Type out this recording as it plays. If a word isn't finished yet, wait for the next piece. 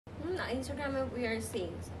Instagram we are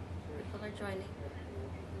seeing people are joining.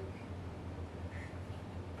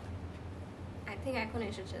 I think এখন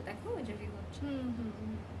এসেছে দেখো ওই যে ভিউ হচ্ছে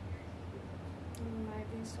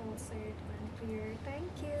Live is all set and clear.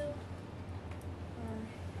 Thank you.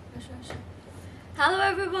 Hello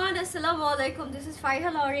everyone, assalamu alaikum. This is Faiha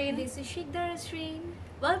Lauren. This is Shikdar Ashreen.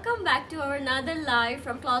 Welcome back to our another live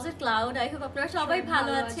from Closet Cloud. I hope আপনারা সবাই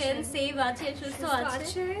ভালো আছেন, safe আছেন, সুস্থ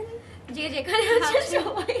আছেন। যে যেখানে আছেন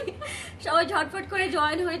সবাই ঝটপট করে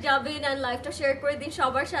জয়েন হয়ে যাবেন and লাইভটা শেয়ার করে দিন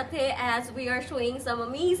সবার সাথে as we are showing some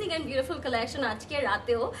amazing and beautiful collection আজকে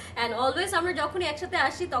রাতেও and always আমরা যখনই একসাথে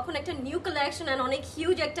আসি তখন একটা নিউ কালেকশন and অনেক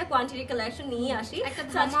হিউজ একটা কোয়ান্টিটি কালেকশন নিয়ে আসি, একটা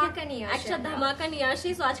ধামাকা নিয়ে আসি।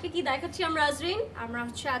 সো আজকে কি দেখাচ্ছি আমরা আজরিন? আমরা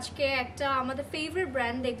হচ্ছে আজকে একটা আমাদের ফেভারিট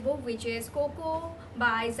ব্র্যান্ড দেখবো which is Coco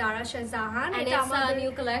by Zarashahjahan. এটা আমাদের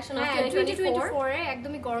নিউ কালেকশন অফ 2024 এর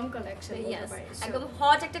একদমই গরম কালেকশন বলতে পারি। একদম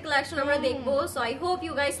হট একটা কালেকশন আমরা দেখবো। So I hope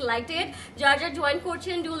you guys liked ইট। যারা যারা জয়েন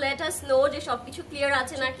করছেন ডু লেট আস নো যে সবকিছু ক্লিয়ার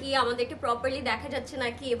আছে নাকি, আমাদেরকে প্রপারলি দেখা যাচ্ছে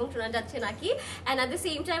নাকি এবং শোনা যাচ্ছে নাকি, and at the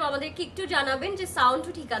same time আমাদেরকে একটু জানাবেন যে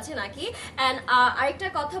সাউন্ডও ঠিক আছে নাকি। এন্ড আরেকটা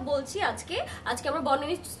কথা বলছি, আজকে আমরা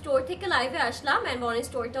বনানী স্টোর থেকে লাইভে আসলাম এন্ড বনানী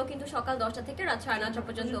স্টোরটাও কিন্তু সকাল 10টা থেকে রাত 9:30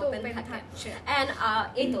 পর্যন্ত ওপেন থাকে। এন্ড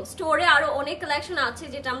এই তো স্টোরে আরো অনেক কালেকশন আছে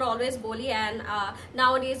যেটা আমরা অলওয়েজ বলি এন্ড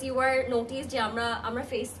নাওডেজ ইউ আর নোটিস যে আমরা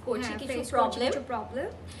ফেস করছি কিছু problem.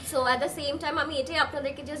 So at the same time আমি এটাই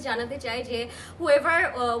আপনাদেরকে জাস্ট জানাতে চাই যে whoever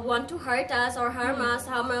want to hurt us or harm us,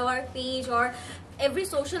 harm our page or every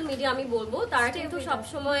social media আমি বলবো তারা কিন্তু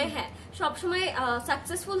সবসময়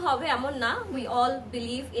সাকসেসফুল হবে এমন না। We all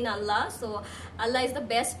believe in Allah, so Allah is the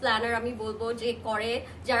best planner আমি বলবো। যে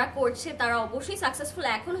যারা করছে তারা অবশ্যই সাকসেসফুল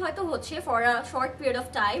এখন হয়তো হচ্ছে for a short period of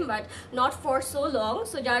time but not for so long.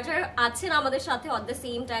 So যারা আছেন আমাদের সাথে অ্যাট দ্য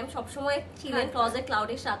সেম টাইম সবসময় ছিলেন ক্লজেট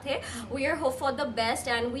ক্লাউডের সাথে, we are hope for the best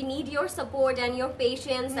and we need your support and your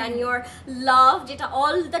patience and your লাভ, যেটা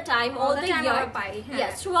all the time all the year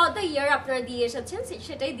through out the year আপনারা দিয়ে এসেছেন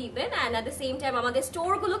সেটাই দিবেন। And at the same time আমাদের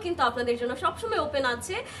স্টোরগুলো কিন্তু আপনাদের জন্য সবসময় ওপেন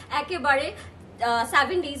আছে, একেবারে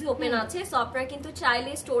 7 days ওপেন আছে। সো আপনারা কিন্তু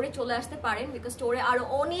চাইলে স্টোরে চলে আসতে পারেন বিকজ স্টোরে আরো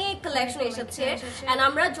অনেক কালেকশন এসেছে এন্ড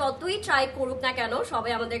আমরা যতই ট্রাই করুক না কেন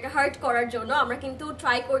সবাই আমাদেরকে হার্ট করার জন্য আমরা কিন্তু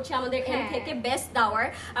ট্রাই করছি আমাদের এখান থেকে বেস্ট দেওয়ার।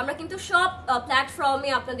 আমরা কিন্তু সব প্ল্যাটফর্মে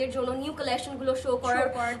আপনাদের জন্য নিউ কালেকশন গুলো শো করার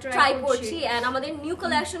ট্রাই করছি এন্ড আমাদের নিউ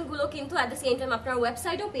কালেকশন গুলো কিন্তু এট দ্য সেম টাইম আপনার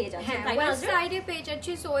ওয়েবসাইটেও পেয়ে যাচ্ছেন, তাই না? ওয়েবসাইটে পেয়ে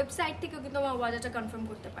যাচ্ছি, সো ওয়েবসাইট থেকেও কিন্তু আমরা অর্ডারটা কনফার্ম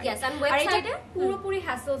করতে পারি। ইয়েস, এন্ড ওয়েবসাইটে পুরোপুরি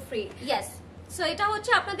হ্যাসেল ফ্রি। ইয়েস, সো এটা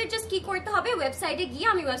হচ্ছে আপনাদের জাস্ট কি করতে হবে, ওয়েবসাইটে গিয়ে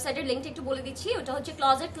আমি ওয়েবসাইটের লিংকটা একটু বলে দিচ্ছি। ওটা হচ্ছে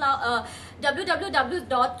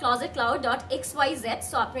www.closetcloud.xyz।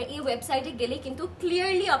 সো আপনারা এই ওয়েবসাইটে গেলে কিন্তু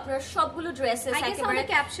ক্লিয়ারলি আপনার সবগুলো ড্রেসেস একেবারে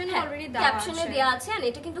ক্যাপশনে অলরেডি ক্যাপশনে দেওয়া আছে এন্ড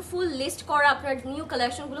এটা কিন্তু ফুল লিস্ট করা আপনার নিউ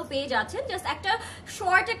কালেকশন গুলো পেয়ে যাচ্ছেন। জাস্ট একটা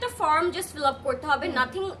শর্ট একটা ফর্ম জাস্ট ফিল আপ করতে হবে,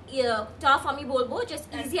 নাথিং টাফ আমি বলবো, জাস্ট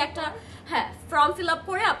ইজি একটা ফর্ম ফিল আপ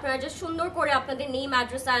করে আপনারা জাস্ট সুন্দর করে আপনাদের নেম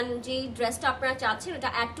অ্যাড্রেস অ্যান্ড যে ড্রেসটা আপনারা চাচ্ছেন এটা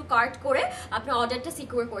অ্যাড টু কার্ট করে আপনার অর্ডারটা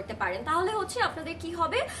সিকিউর করতে পারেন। তাহলে হচ্ছে আপনাদের কি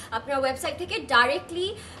হবে, আপনার ওয়েবসাইট থেকে ডাইরেক্টলি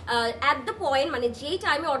অ্যাট দ্য পয়েন্ট মানে যেই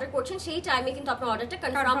টাইমে অর্ডার করছেন সেই টাইমে কিন্তু আপনার অর্ডারটা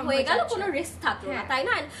কনফার্ম হয়ে গেল, কোনো রিস্ক থাকলো না, তাই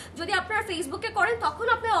না? যদি আপনারা ফেসবুকে করেন তখন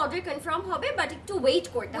আপনার অর্ডার কনফার্ম হবে বাট একটু ওয়েট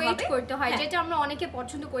করতে হয়, যেটা আমরা অনেকে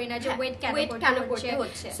পছন্দ করি না যে ওয়েট কেন করতে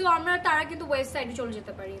হচ্ছে। সো আমরা তারা কিন্তু ওয়েবসাইটে চলে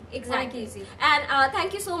যেতে পারি। Exactly, and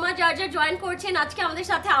thank you so much যারা যারা জয়েন করছেন। আজকে আমাদের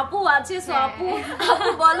সাথে আপু আছে, সো আপু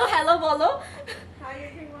বলো, হ্যালো বলো। হাই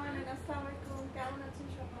এভরিওয়ান, আসসালামু আলাইকুম, কেমন আছেন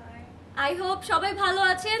সবাই? আই হোপ সবাই ভালো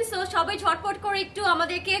আছেন। সো সবাই ঝটপট করে একটু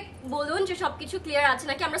আমাদেরকে বলুন যে সবকিছু ক্লিয়ার আছে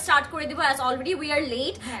নাকি, আমরা স্টার্ট করে দিব as already we are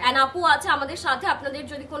late and আপু আছে আমাদের সাথে। আপনাদের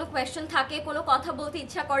যদি কোনো কোয়েশ্চেন থাকে, কোনো কথা বলতে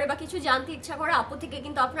ইচ্ছা করে বা কিছু জানতে ইচ্ছা করে আপু থেকে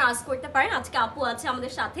কিন্তু আপনারা আস্ক করতে পারেন। আজকে আপু আছে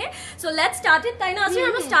আমাদের সাথে, সো লেটস স্টার্ট ইট, তাই না? আজকে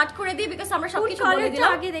আমরা স্টার্ট করে দিই বিকজ আমরা সবকিছু বলে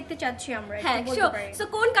দিলাম। আগে দেখতে চাচ্ছি আমরা, হ্যাঁ সো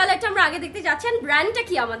কোন কালারটা আমরা আগে দেখতে যাচ্ছি এন্ড ব্র্যান্ডটা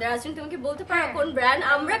কি আমাদের আছে তুমি কি বলতে পারো কোন ব্র্যান্ড,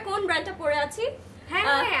 আমরা কোন ব্র্যান্ডটা পরে আছি?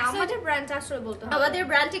 আমাদের ব্র্যান্ডটা আসলে বলতে হবে, আমাদের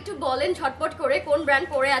ব্র্যান্ড একটু বলেন ঝটপট করে কোন ব্র্যান্ড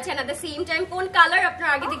পরে আছেন, এট দ্য সেম টাইম কোন কালার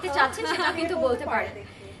আপনারা আগে দেখতে চাচ্ছেন সেটা কিন্তু বলতে পারেন।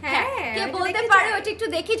 কে বলতে পারে ওটা একটু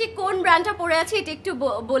দেখি যে কোন ব্র্যান্ডটা পরে আছে, এটা একটু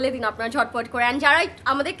বলে দিন আপনারা ঝটপট করে। এন্ড যারা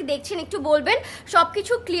আমাদেরকে দেখছেন একটু বলবেন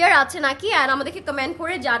সবকিছু ক্লিয়ার আছে নাকি এন্ড আমাদেরকে কমেন্ট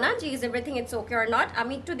করে জানান যে is everything it's okay or not.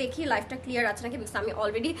 আমি একটু দেখি লাইভটা ক্লিয়ার আছে নাকি বিকজ আমি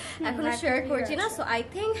অলরেডি এখনো শেয়ার করছি না। সো আই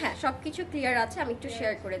থিংক সবকিছু ক্লিয়ার আছে, আমি একটু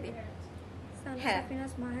শেয়ার করে দিই।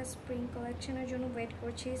 সাফিনাস মাহা স্প্রিং কালেকশনের জন্য ওয়েট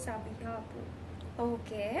করছি সাবিহা আপু।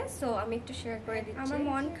 ওকে, সো আমি একটু শেয়ার করে দিচ্ছি। আমার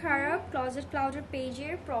মন খারাপ, ক্লজেট ক্লাউডের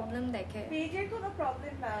পেজের প্রবলেম দেখে। পেজের কোনো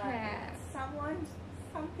প্রবলেম না, someone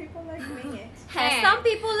some people are doing it. Some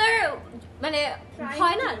people are মানে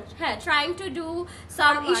হয় না trying to do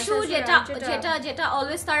some issue যেটা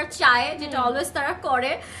always তারা চায়, যেটা always তারা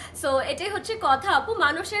করে। সো এটাই হচ্ছে কথা আপু,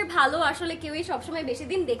 মানুষের ভালো আসলে কেউই সবসময় বেশি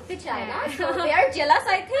দিন দেখতে চায় না। So they are jealous,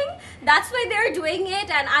 I think that's why they are doing it,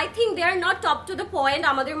 and I think they are not top to the point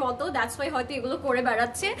আমাদের মতো, that's why হয়তো এগুলো করে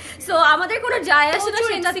বেড়াচ্ছে। সো আমাদের কোনো যায় আসে না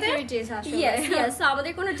সেটাতে, yes so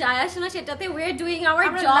আমাদের কোনো যায় আসে না সেটাতে, we are doing our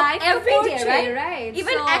job every day, right?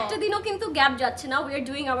 Even একটা দিনও কিন্তু গ্যাপ যাচ্ছে না, we are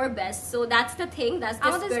doing our best, so that's the thing, that's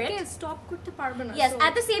the spirit. Stop করতে পারবে না। Yes,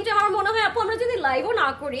 at the same time আমার মনে হয় আপু আমরা যদি লাইভও না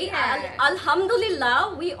করি, আলহামদুলিল্লাহ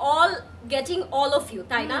we all getting all of you,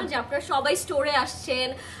 তাই না? যে আপনারা সবাই স্টোরে আসছেন,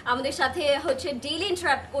 আমাদের সাথে হচ্ছে ডেইলি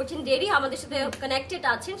ইন্টারাক্ট করছেন, ডেইলি আমাদের সাথে কানেক্টেড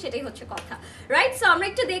আছেন, সেটাই হচ্ছে কথা, রাইট? সো আমরা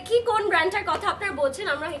একটু দেখি কোন ব্র্যান্ডটার কথা আপনারা বলছেন।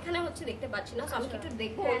 আমরা এখানে হচ্ছে দেখতে পাচ্ছি না, সো আমি একটু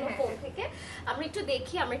দেখবো অন্য ফোন থেকে। আমরা একটু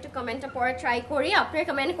দেখি, আমরা একটু কমেন্টটা পড়ে ট্রাই করি, আপনারা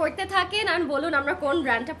কমেন্ট করতে থাকেন আর বলুন আমরা কোন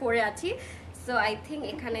ব্র্যান্ডটা পরে আছি। সো আই থিঙ্ক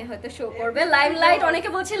এখানে হয়তো শো করবে লাইমলাইট, অনেকে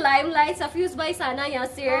বলছে লাইমলাইট, সাফিউজ বাই সানা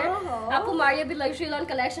ইয়াসির। আপু মারিয়া বি লাক্সারি লন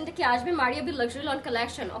কালেকশনটা কি আসবে? মারিয়া B luxury loan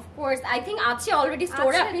collection of course I think আছে অলরেডি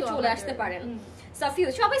স্টোরে, আপনি চলে আসতে পারেন।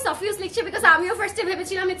 সাফিউজ, সবাই সাফিউজ লিখছে বিকজ আমিও ফার্স্টে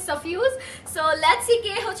ভেবেছিলাম it's সাফিউজ। So let's C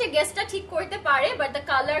K হচ্ছে গেসটা ঠিক করতে পারে, but the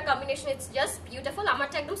colour combination it's just beautiful.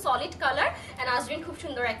 আমারটা একদম সলিড কালার এন্ড আজরিন খুব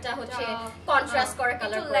সুন্দর একটা হচ্ছে কন্ট্রাস্ট করা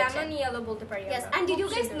কালার করেছে, লেমন ইয়েলো বলতে পারি। Yes, and did you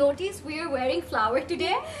guys notice we are wearing flower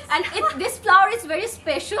today? And this flower is very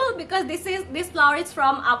special because this flower is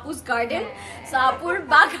from Apu's garden. So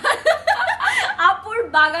আপুর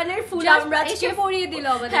বাগানের ফুল আমরা আজকে পরিয়ে দিল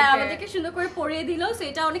আমাদেরকে। হ্যাঁ, আমাদেরকে সুন্দর করে পরিয়ে দিল। সো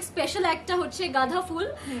এটা অনেক স্পেশাল একটা হচ্ছে গাঁদা ফুল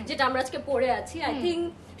যেটা আমরা আজকে পরে আছি। আই থিংক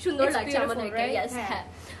সুন্দর লাগছে আমাদেরকে। ইয়েস, হ্যাঁ।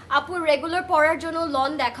 আপুর রেগুলার পরার জন্য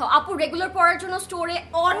লন দেখাও। আপু রেগুলার পরার জন্য স্টোরে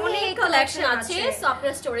অনেক কালেকশন আছে, সো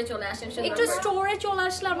আপনারা স্টোরে চলে আসেন। একটু স্টোরে চলে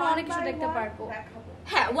আসলে আমরা অনেক কিছু দেখতে পারবো।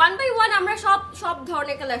 হ্যাঁ, ওয়ান বাই ওয়ান আমরা সব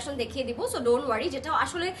ধরনের কালেকশন দেখিয়ে দিব, সো ডোন্ট ওয়ারি। যেটা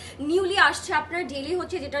আসলে নিউলি আসছে আপনারা ডেইলি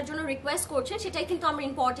হচ্ছে যেটার জন্য রিকোয়েস্ট করছেন, সেটাই কিন্তু আমরা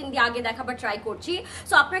ইম্পর্টেন্ট দিয়ে আগে দেখাবার ট্রাই করছি।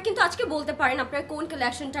 সো আপনারা কিন্তু আজকে বলতে পারেন আপনারা কোন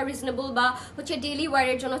কালেকশনটা রিজনেবল বা হচ্ছে ডেইলি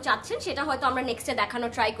ওয়ারের জন্য চাচ্ছেন, সেটা হয়তো আমরা নেক্সটে দেখানো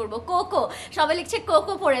ট্রাই করব। কোকো, সবাই লিখছে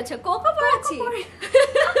কোকো পরেছে, কোকো পরেছি।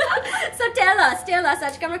 সো টেল আস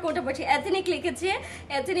আজকে আমরা কোনটা পড়ছি? এথনিক লিখেছে,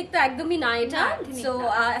 এথনিক তো একদমই না এটা। সো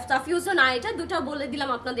সাফিউজও না এটা, দুটো বলে দিলাম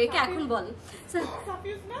আপনাদেরকে, এখন বল।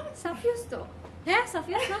 সাফিউজ তো হ্যাঁ,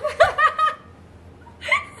 সাফিউজ না।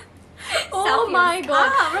 Oh my god,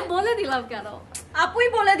 আমরা বলে দিলাম কেন? আপুই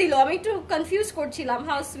বলে দিল, আমি একটু কনফিউজ করছিলাম।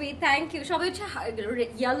 How sweet, thank you. সবাই হচ্ছে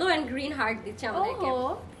ইয়েলো এন্ড গ্রিন হার্ট দিচ্ছে আমাদেরকে।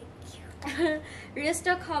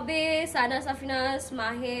 রিস্টক হবে সানা সাফিনাস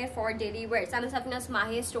মাহে ফর ডেইলি ওয়্যার। সানা সাফিনাস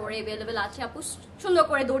মাহে স্টোরে अवेलेबल আছে। আপু সুন্দর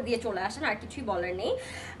করে দৌড় দিয়ে চলে আসেন, আর কিছুই বলার নেই।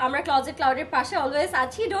 আমরা ক্লোজেট ক্লাউডের পাশে অলওয়েজ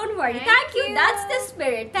আছি, don't worry. Thank you, that's the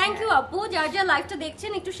spirit. Thank you আপু। যারা যারা লাইভটা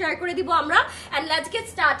দেখছেন একটু শেয়ার করে দিব আমরা, এন্ড লেটস গেট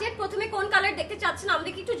স্টার্টেড। প্রথমে কোন কালার দেখতে চাচ্ছেন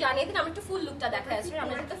আমাদেরকে একটু জানিয়ে দিন, আমরা একটু ফুল লুকটা দেখাই আসলে।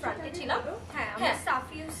 আমরা যেটা ফ্রন্টে ছিলাম, হ্যাঁ আমরা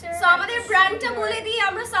সাফিউজের। সো আমাদের ব্র্যান্ডটা বলে দিই,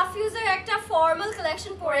 আমরা সাফিউজের একটা ফর্মাল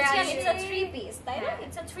কালেকশন পরেছি, এন্ড ইটস আ 3 পিস, তাই না?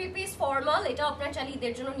 It's a 3 piece formal. এটা আপনারা চাইলে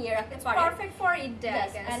ঈদের জন্য নিয়ে রাখতে পারেন, perfect for Eid day,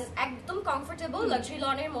 and একদম কমফোর্টেবল লাক্সারি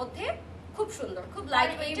লনের মধ্যে, খুব সুন্দর, খুব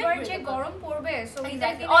লাইট ওয়েট। এবার যে গরম পড়বে, so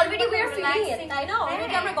already we are feeling ইট, তাই না?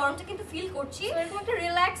 অলরেডি আমরা গরমটা কিন্তু ফিল করছি। সো এরকম একটা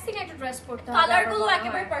রিল্যাক্সিং একটা ড্রেস পরতে হবে। কালারগুলো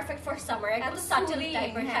একেবারে পারফেক্ট ফর সামার, একদম সাটল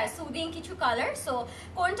টাইপের, হ্যাঁ, সুদিং কিছু কালার। সো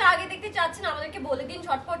কোনটা আগে দেখতে চাচ্ছেন আমাদেরকে বলে দিন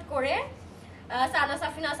ঝটপট করে। সানা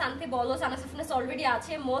সাফিনা শান্তি বলো, সানা সাফিনাস অলরেডি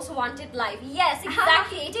আছে most wanted live. Yes,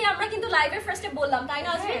 exactly, এটাই আমরা কিন্তু লাইভের ফার্স্টে বললাম, তাই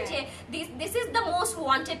না? যে this is the most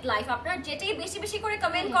wanted live. আপনারা যেটাই বেশি বেশি করে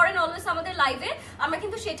কমেন্ট করেন অলওয়েজ আমাদের লাইভে, আমরা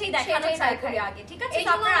কিন্তু সেটাই দেখানোর ট্রাই করি আগে, ঠিক আছে?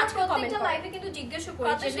 আপনারা আজকে কমেন্ট লাইভে কিন্তু জিজ্ঞাসা করি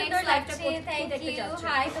যে নেক্সট লাইভটা কোথায় দেখতে চাচ্ছেন।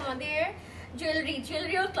 হাই তোমাদের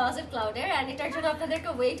ज्वेलरी और क्लोजेट क्लाउडের, এন্ড এটার জন্য আপনাদেরকে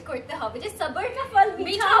ওয়েট করতে হবে, যে সবর কা ফল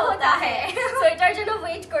মিঠা होता है। সো এটার জন্য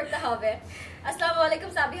ওয়েট করতে হবে। আসসালামু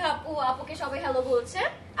আলাইকুম সাবিহা আপু, আপুকে সবাই হ্যালো বলছে।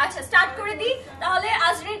 আচ্ছা, স্টার্ট করে দিই তাহলে।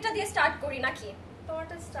 আজরিনটা দিয়ে স্টার্ট করি নাকি?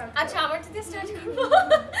 আচ্ছা, আমারটা দিয়ে স্টার্ট করব।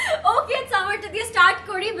 ওকে, আমারটা দিয়ে স্টার্ট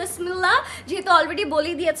করি। বিসমিল্লাহ। যেহেতু অলরেডি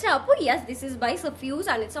বলে দিয়েছে আপু, yes this is by সাফিউজ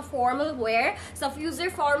and it's a formal wire. সাফিউজের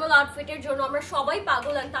formal আউটফিটের জন্য আমরা সবাই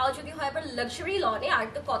পাগল, এন্ড তাও যদি হয় আবার লাক্সারি লনে, আর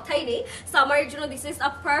তো কথাই নেই। সামারের জন্য this is a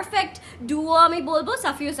perfect duo আমি বলবো,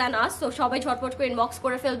 সাফিউজ এন্ড আস। তো সবাই ঝটপট করে ইনবক্স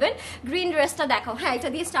করে ফেলবেন। গ্রিন ড্রেসটা দেখাও। হ্যাঁ, এটা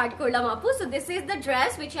দিয়ে স্টার্ট করলাম আপু। So this is the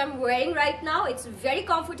dress which I am wiring right now. It's very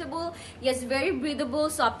comfortable, yes very breathable.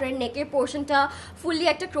 So আপনার নেকের পোর্শনটা ফুললি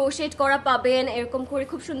একটা ক্রোশেট করা পাবেন, এরকম করে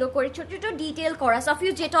খুব সুন্দর করে ছোট ছোট ডিটেইল করা।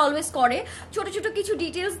 সাফিউজ যেটা অলওয়েজ করে, ছোট ছোট কিছু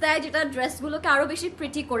ডিটেইলস দেয় যেটা ড্রেসগুলোকে আরো বেশি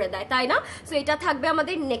প্রিটি করে দেয়, তাই না? সো এটা থাকবে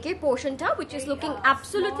আমাদের নেকের পোর্শনটা, which is looking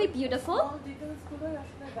absolutely beautiful.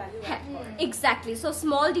 Exactly so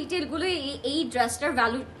small detail গুলো এই ড্রেসটার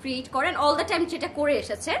ভ্যালু ক্রিয়েট করেন অল দ্য টাইম যেটা করে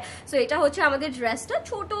এসেছে সো এটা হচ্ছে আমাদের ড্রেসটা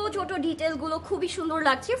ছোট ছোট ডিটেল গুলো খুবই সুন্দর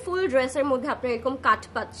লাগছে ফুল ড্রেসের মধ্যে আপনারা এরকম কাট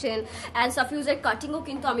পাচ্ছেন এন্ড সাফিউজের কাটিংও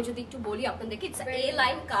কিন্তু আমি যদি একটু বলি আপনাদেরকে it's a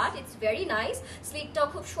line cut it's very nice স্লিটটাও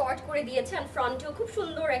খুব শর্ট করে দিয়েছে এন্ড ফ্রন্টেও খুব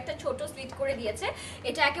সুন্দর একটা ছোট স্লিট করে দিয়েছে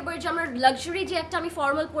এটা একেবারে যে আমরা লাক্সারি যে একটা আমি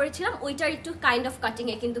ফর্মাল পরেছিলাম ওইটার একটু কাইন্ড অফ কাটিং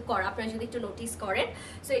এ কিন্তু করা আপনারা যদি একটু নোটিস করেন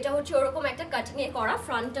সো এটা হচ্ছে ওরকম একটা কাটিং এ করা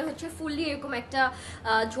ফ্রন্টটা হচ্ছে ফুললি এরকম একটা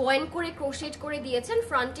জয়েন করে ক্রোশেট করে দিয়েছেন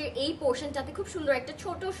ফ্রন্টের এই পোর্শনটাতে খুব সুন্দর একটা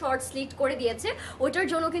ছোট শর্ট স্লিট করে দিয়েছে ওইটার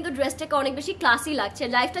জন্য কিন্তু ড্রেসটাকে অনেক বেশি ক্লাসি লাগছে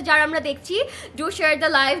লাইভটা যারা আমরা দেখছি do share the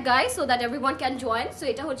live guys so that everyone can join so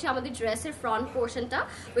এটা হচ্ছে আমাদের ড্রেসের ফ্রন্ট পোর্শনটা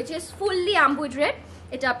হুইচ ইজ ফুললি এমব্রয়ডারিড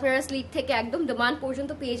এটা আপনারা স্লিট থেকে একদম দমান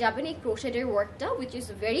পর্যন্ত পেয়ে যাবেন এই ক্রোশেটের ওয়ার্কটা হুইচ ইজ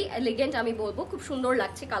ভেরি এলিগেন্ট আমি বলবো খুব সুন্দর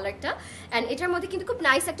লাগছে কালারটা এন্ড এটার মধ্যে কিন্তু খুব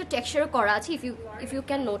নাইস একটা টেক্সচারও করা আছে if you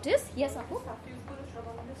can notice yes আপু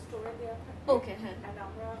ওকে হ্যাঁ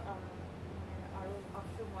আমরা আরো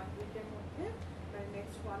আফটার 1 উইকের মধ্যে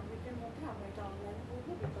নেক্সট 1 উইকের মধ্যে আমরা এটা অনলাইন করব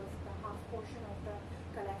because the half portion of the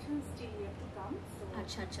collection still yet to come so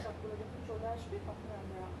আচ্ছা সবগুলো যখন চলে আসবে তখন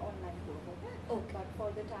আমরা অনলাইন করব okay but for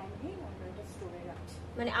the time being আমরা এটা স্টোরে রাখছি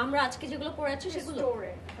মানে আমরা আজকে যেগুলো পরে আছি সেগুলো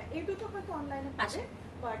স্টোরে এই দুটো হয়তো অনলাইনে পাবে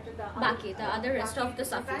বাট বাকি the other rest of the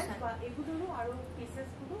সাফিউজ এগুলো আরো পিসেস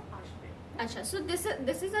গুলো আসবে আচ্ছা so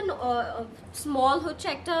this is a small হচ্ছে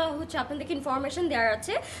একটা হচ্ছে আপনাদেরকে ইনফরমেশন দেওয়ার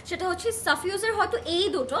আছে সেটা হচ্ছে সাফিউজের হয়তো এই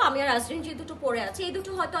দুটো আমি আর আজরিন যে দুটো পরে আছি এই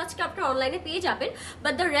দুটো হয়তো আজকে আপনারা অনলাইনে পেয়ে যাবেন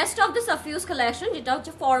but the rest of the সাফিউজ collection যেটা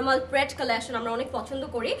হচ্ছে ফর্মাল প্রেড কালেকশন আমরা অনেক পছন্দ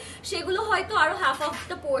করি সেগুলো হয়তো আরো হাফ অফ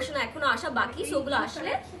দ্য পোর্শন এখনো আসা বাকি সো ওগুলো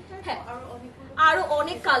আসলে হ্যাঁ আরো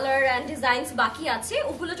অনেক কালার এন্ড ডিজাইনস বাকি আছে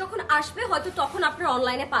ওগুলো যখন আসবে হয়তো তখন আপনারা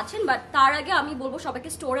অনলাইনে পাচ্ছেন বাট তার আগে আমি বলবো সবাইকে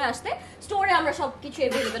স্টোরে আসতে স্টোরে আমরা সবকিছু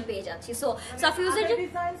अवेलेबल পেয়ে যাচ্ছি সো সাফিউজের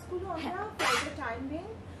ডিজাইনস গুলো আমরা ফর দ্য টাইম বিং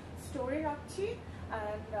স্টোরে রাখছি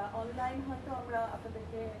এন্ড অনলাইন হয়তো আমরা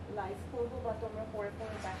আপনাদেরকে লাইভ করব বা তোমরা পরে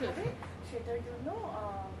পরে দেখাবে সেটার জন্য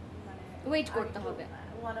মানে ওয়েট করতে হবে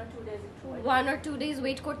 1 or 2 days 1 or 2 days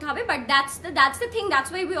wait করতে হবে but that's the thing that's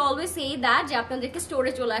why we always say that যে আপনাদেরকে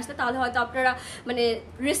স্টোরে চলে আসতে তাহলে হয়তো আপনারা মানে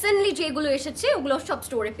রিসেন্টলি যেগুলো এসেছে ওগুলো সব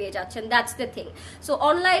স্টোরে পেয়ে যাচ্ছেন দ্যাটস দ্য থিং সো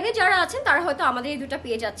অনলাইনে যারা আছেন তারা হয়তো আমাদের এই দুটো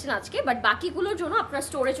পেয়ে যাচ্ছেন আজকে বাট বাকিগুলোর জন্য আপনারা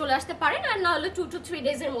স্টোরে চলে আসতে পারেন আর না হলে 2 to 3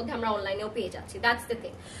 days এর মধ্যে আমরা অনলাইনেও পেয়ে যাচ্ছি দ্যাটস দ্য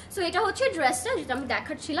থিং সো এটা হচ্ছে ড্রেসটা যেটা আমি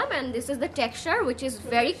দেখাচ্ছিলাম and this is the texture which is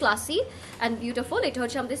very classy and beautiful এটা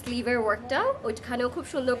হচ্ছে আমাদের স্লিভের ওয়ার্কটা ওইখানেও খুব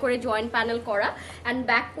সুন্দর করে জয়েন্ট প্যানেল করা এন্ড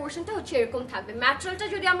ব্যাক পোর্শনটা হচ্ছে এরকম থাকবে ম্যাটেরিয়ালটা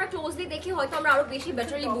যদি আমরা ক্লোজলি দেখি হয়তো আমরা আরো বেশি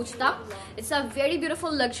বেটারলি বুঝতাম it's a very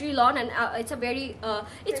beautiful luxury loan and it's a very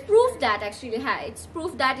it's proof that actually হ্যাঁ it's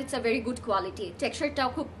proof that it's a very good quality টেক্সচারটাও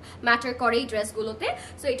খুব ম্যাটার করে এই ড্রেসগুলোতে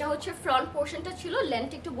সো এটা হচ্ছে ফ্রন্ট পোর্শনটা ছিল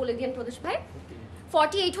লেন্থ একটু বলে দিন প্রদেশ ভাই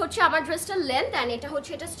 48 হচ্ছে আমার ড্রেসটার লেন্থ এন্ড এটা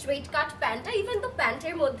হচ্ছে এটা স্ট্রেট কাট প্যান্টটা ইভেন তো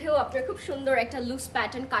প্যান্টের মধ্যেও আপনারা খুব সুন্দর একটা লুজ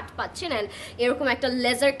প্যাটার্ন কাট পাচ্ছেন এন্ড এরকম একটা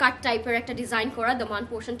লেজার কাট টাইপের একটা ডিজাইন করা দমান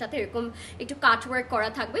পোর্শনটাতে এরকম একটু কাট ওয়ার্ক করা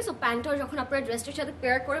থাকবে সো প্যান্টটাও যখন আপনারা ড্রেসটার সাথে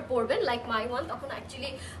পেয়ার করে পরবেন লাইক মাই ওয়ান তখন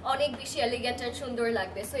অ্যাকচুয়ালি অনেক বেশি এলিগেন্ট এন্ড সুন্দর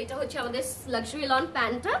লাগবে সো এটা হচ্ছে আমাদের লাক্সারি লন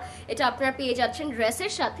প্যান্টটা এটা আপনারা পেয়ে যাচ্ছেন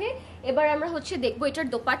ড্রেসের সাথে এবার আমরা হচ্ছে দেখবো এটার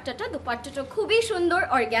দোপাট্টাটা খুবই সুন্দর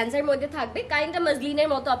অর্গানজার মধ্যে থাকবে কাইন্ড অফ মসলিনের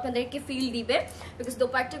মতো আপনাদেরকে ফিল দিবে বিকজ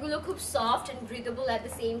দোপাট্টাগুলো খুব soft and ব্রিথেবল at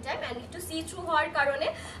the same time and একটু সি থ্রু হওয়ার কারণে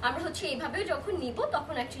আমরা হচ্ছে এইভাবে যখন নিব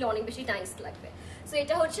তখন অ্যাকচুয়ালি অনেক বেশি নাইস লাগবে সো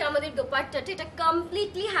এটা হচ্ছে আমাদের দোপাট্টাটা এটা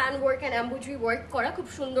completely hand work and embroidery work করা খুব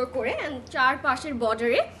সুন্দর করে এন্ড চার পাশের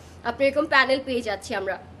বর্ডারে আপনি এরকম প্যানেল পেয়ে যাচ্ছি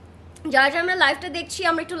আমরা যারা যারা আমরা লাইভটা দেখছি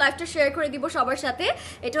আমরা একটু লাইভটা শেয়ার করে দিব সবার সাথে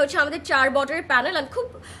এটা হচ্ছে আমাদের 4 বর্ডারের প্যানেল আর খুব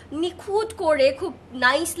নিখুঁত করে খুব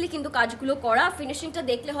নাইসলি কিন্তু কাজগুলো করা ফিনিশিংটা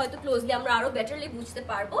দেখলে হয়তো ক্লোজলি আমরা আরো বেটারলি বুঝতে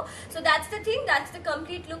পারবো so that's the thing that's the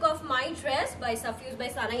complete look of my dress by সাফিউজ by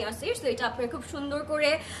Sana Yasir so এটা আপনারা খুব সুন্দর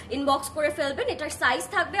করে ইনবক্স করে ফেলবেন এটার সাইজ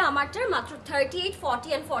থাকবে আমারটার মাত্র 38 40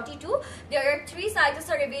 and 42 there are 3 sizes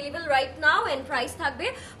are available right now and price থাকবে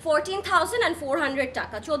 14,400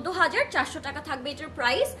 টাকা 14,400 টাকা থাকবে এটার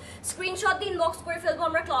প্রাইস স্ক্রিনশট দিয়ে ইনবক্স করে ফেলবো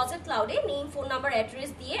আমরা closet ক্লাউডে name phone number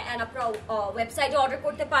address দিয়ে এন্ড আপনারা ওয়েবসাইটে অর্ডার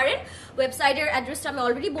করতে পারেন ওয়েবসাইটের অ্যাড্রেসটা আমি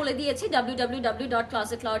অলরেডি বলে দিয়েছি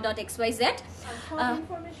www.closetcloud.xyz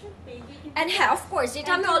এন্ড হ্যাঁ অফকোর্স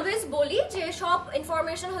যেটা আমি অলওয়েজ বলি যে সব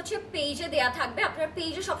ইনফরমেশন হচ্ছে পেজে দেয়া থাকবে আপনার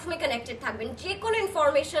পেজে সবসময় কানেক্টেড থাকবেন যে কোনো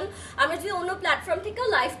ইনফরমেশন আমরা যদি অন্য প্ল্যাটফর্ম থেকে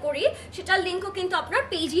লাইভ করি সেটার লিঙ্কও কিন্তু আপনার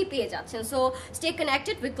পেজেই পেয়ে যাচ্ছেন so stay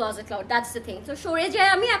connected with closet cloud that's the thing তো সরে যাই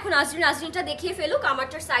আমি এখন আজরিনটা দেখিয়ে ফেলুক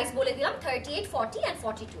আমারটার সাইজ বলে দিলাম 38 40 and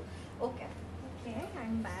 42 ওকে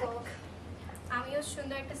I'm back. আমিও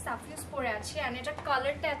সুন্দর একটা সাফিউজ পরে আছি আর এটা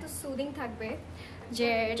কালারটা এত সুদিং থাকবে যে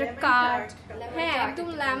এটা কাট হ্যাঁ একদম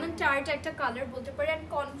লেমন টার্ট একটা কালার বলতে পারি এন্ড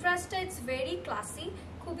কন্ট্রাস্টটা ইটস ভেরি ক্লাসি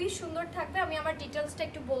খুব খুবই সুন্দর থাকবে। আমি আমার ডিটেলসটা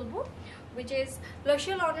একটু বলবো, which is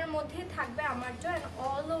লাক্সারি লনের মধ্যে থাকবে আমারটা, and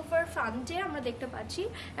all over ফ্রন্টে আমরা দেখতে পাচ্ছি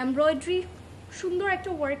এমব্রয়ডারি সুন্দর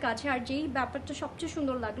একটা ওয়ার্ক আছে। আর যেই ব্যাপারটা সবচেয়ে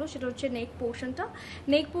সুন্দর লাগলো সেটা হচ্ছে নেক পোর্শনটা।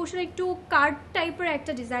 নেক পোর্শন একটু কার্ড টাইপের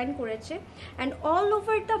একটা ডিজাইন করেছে, and all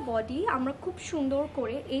over the body আমরা খুব সুন্দর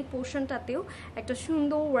করে এই পোর্শনটাতেও একটা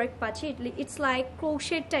সুন্দর ওয়ার্ক পাচ্ছি। ইটস লাইক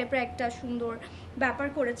ক্রোশেট টাইপের একটা সুন্দর ব্যাপার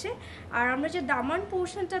করেছে। আর আমরা যে দামান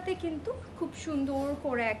পোর্শনটাতে কিন্তু খুব সুন্দর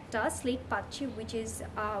করে একটা স্লিট পাচ্ছি, which is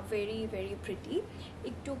very very pretty.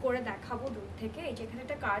 একটু করে দেখাবো দূর থেকে, এই যেখানে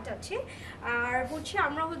একটা কাট আছে। আর হচ্ছে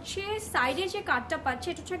আমরা হচ্ছে সাইডে যে কাটটা পাচ্ছি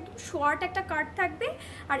এটা হচ্ছে একদম শর্ট একটা কাট থাকবে,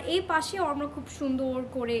 আর এই পাশেও আমরা খুব সুন্দর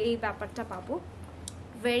করে এই ব্যাপারটা পাবো,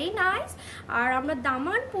 ভেরি নাইস। আর আমরা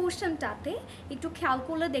দামান পোর্শনটাতে একটু খেয়াল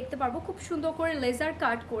করলে দেখতে পারবো খুব সুন্দর করে লেজার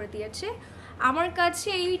কাট করে দিয়েছে। আমার কাছে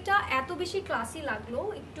এইটা এত বেশি ক্লাসি লাগলো।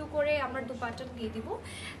 একটু করে আমরা দুপাট্টা দিয়ে দিব।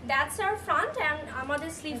 That's R front. অ্যান্ড আমাদের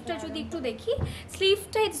স্লিভটা যদি একটু দেখি,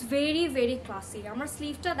 স্লিভটা ইটস ভেরি ভেরি ক্লাসি। আমার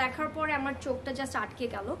স্লিভটা দেখার পরে আমার চোখটা জাস্ট আটকে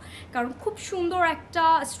গেল, কারণ খুব সুন্দর একটা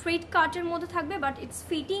স্ট্রেট কাটের মধ্যে থাকবে, বাট ইটস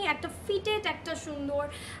ফিটিং, একটা ফিটেড একটা সুন্দর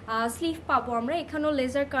স্লিভ পাবো আমরা। এখানেও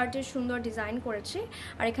লেজার কাটের সুন্দর ডিজাইন করেছে,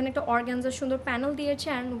 আর এখানে একটা অর্গানজার সুন্দর প্যানেল দিয়েছে,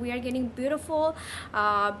 and we are getting beautiful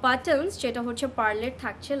buttons, যেটা হচ্ছে পার্লের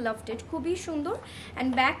থাকছে, লাভড ইট, খুবই সুন্দর।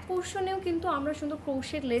 অ্যান্ড ব্যাক পোর্শনেও কিন্তু আমরা সুন্দর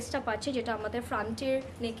ক্রোশের লেসটা পাচ্ছি, যেটা আমাদের ফ্রন্টের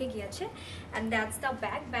নেকে গিয়েছে। And that's the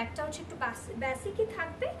back. ব্যাকটা হচ্ছে একটু বেসিকই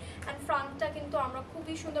থাকবে, অ্যান্ড ফ্রন্টটা কিন্তু আমরা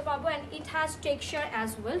খুবই সুন্দর পাবো। And it has texture as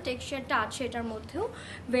well, টেক্সচারটা আছে এটার মধ্যেও,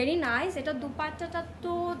 ভেরি নাইস। এটা দুপাট্টাটা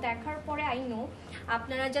তো দেখার পরে আই নো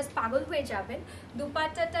আপনারা জাস্ট পাগল হয়ে যাবেন।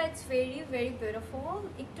 দুপাট্টাটা ইটস ভেরি ভেরি বিউটিফুল।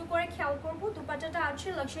 একটু করে খেয়াল করবো, দুপাট্টাটা আছে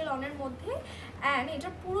লাক্সারি লনের মধ্যে, অ্যান্ড এটা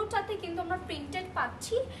পুরোটাতে কিন্তু আমরা প্রিন্টেড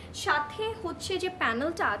পাচ্ছি। সাথে হচ্ছে যে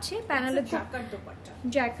প্যানেলটা আছে, প্যানেলের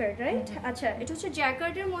জ্যাকার্ড, রাইট? আচ্ছা, এটা হচ্ছে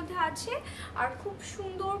জ্যাকার্ডের মধ্যে আছে, আর খুব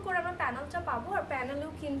সুন্দর করে আমরা প্যানেলটা পাবো। আর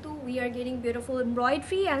প্যানেলেও কিন্তু we are getting beautiful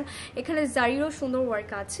embroidery, and এখানে জারিরও সুন্দর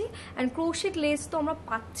ওয়ার্ক আছে, অ্যান্ড ক্রোশেট লেস তো আমরা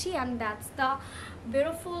পাচ্ছি। And that's the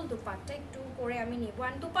beautiful dupatta. একটু করে আমি নিব।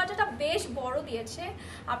 অ্যান্ড দুপাট্টাটা বেশ বড় দিয়েছে,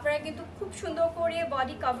 আপনারা কিন্তু খুব সুন্দর করে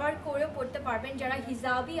বডি কভার করেও পড়তে পারবেন। যারা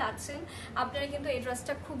হিজাবি আছেন আপনারা কিন্তু এই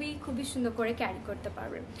ড্রেসটা খুবই খুবই সুন্দর করে ক্যারি করতে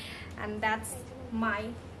পারবেন। And that's my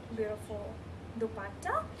beautiful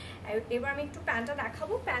dupatta. এবার আমি একটু প্যান্টটা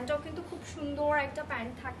দেখাবো। প্যান্টটাও কিন্তু খুব সুন্দর একটা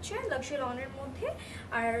প্যান্ট থাকছে লাক্সারি লনের মধ্যে,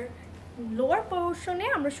 আর লোয়ার পোর্শনে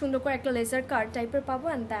আমরা সুন্দর করে একটা লেজার কাট টাইপের পাবো।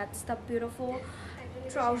 And that's the beautiful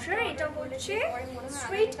trouser. এটা হচ্ছে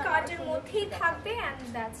স্ট্রেট কাটের মধ্যেই থাকবে, এন্ড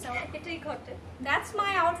দ্যাটস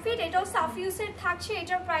মাই আউটফিট। এটাও সাফিউসের থাকছে।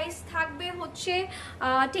 এটার প্রাইস থাকবে হচ্ছে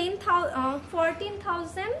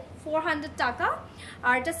 14,400 টাকা,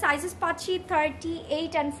 আর এটা সাইজেস পাচ্ছি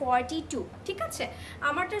 38 and 42। ঠিক আছে,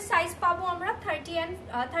 আমারটার সাইজ পাবো আমরা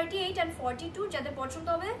 38 and 42। যাদের পছন্দ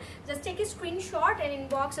হবে just take a screenshot and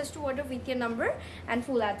inbox us to order with year number and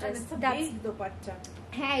full address.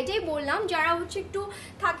 হ্যাঁ, এটাই বললাম, যারা হচ্ছে একটু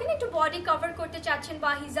থাকেন একটু বডি কভার করতে চাচ্ছেন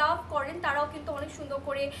বা হিজাব করেন, তারাও কিন্তু অনেক সুন্দর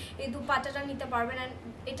করে এই দুপাট্টাটা নিতে পারবেন। এন্ড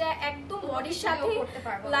এটা একদম বডির সাথে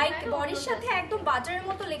লাইক বডির সাথে একদম বাজারের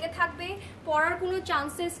মতো লেগে থাকবে, পরার কোনো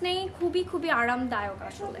চান্সেস নেই, খুবই খুবই আরামদায়ক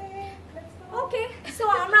আসলে। ওকে, সো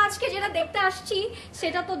আমরা আজকে যেটা দেখতে আসছি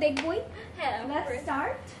সেটা তো দেখবই। হ্যাঁ, let's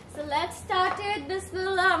start. So let's start it.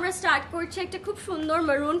 Bismillah. আমরা স্টার্ট করছি একটা খুব সুন্দর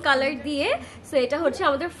মেরুন কালার দিয়ে। সো এটা হচ্ছে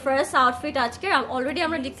আমাদের ফার্স্ট আউটফিট আজকে। অলরেডি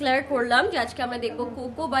আমরা ডিক্লেয়ার করলাম যে আজকে আমরা দেখবো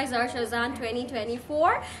cocoa by Zarashahjahan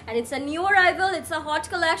 2024, and it's a new arrival, it's a hot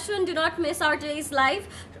collection. Do not miss our today's live.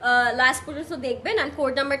 Last পর্যন্ত দেখবেন। অ্যান্ড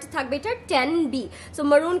কোড নাম্বারটা থাকবে এটা 10B। সো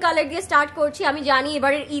মেরুন কালার দিয়ে স্টার্ট করছি। আমি জানি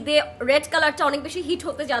এবারের ঈদে রেড কালারটা অনেক বেশি হিট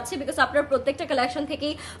হতে যাচ্ছে, বিকজ আপনারা প্রত্যেকটা কালেকশন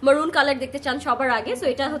থেকেই মেরুন কালার দেখতে চান সবার আগে। সো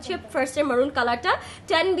এটা হচ্ছে ফার্স্টের মেরুন কালারটা,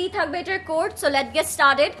 10B থাকবে এটার code. So late get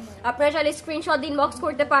started. আপনারা চাইলে স্ক্রিনশট দিয়ে ইনবক্স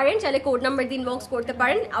করতে পারেন, চাইলে কোড নাম্বার দিয়ে ইনবক্স করতে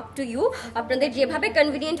পারেন, আপ টু ইউ। আপনাদের যেভাবে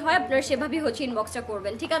কনভিনিয়েন্ট হয় আপনারা সেভাবেই হচ্ছে ইনবক্সটা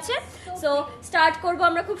করবেন, ঠিক আছে? সো স্টার্ট করবো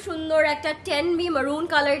আমরা খুব সুন্দর একটা 10B মেরুন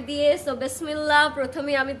কালার দিয়ে। সো বিসমিল্লাহ।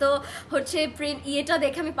 প্রথমে আমি তো হচ্ছে প্রিন্ট ইয়েটা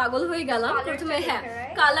দেখে আমি পাগল হয়ে গেলাম প্রথমে। হ্যাঁ,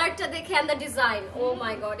 কালারটা দেখে, and the design, O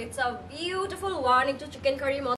my god, it's a beautiful one. একটু চিকেন কারি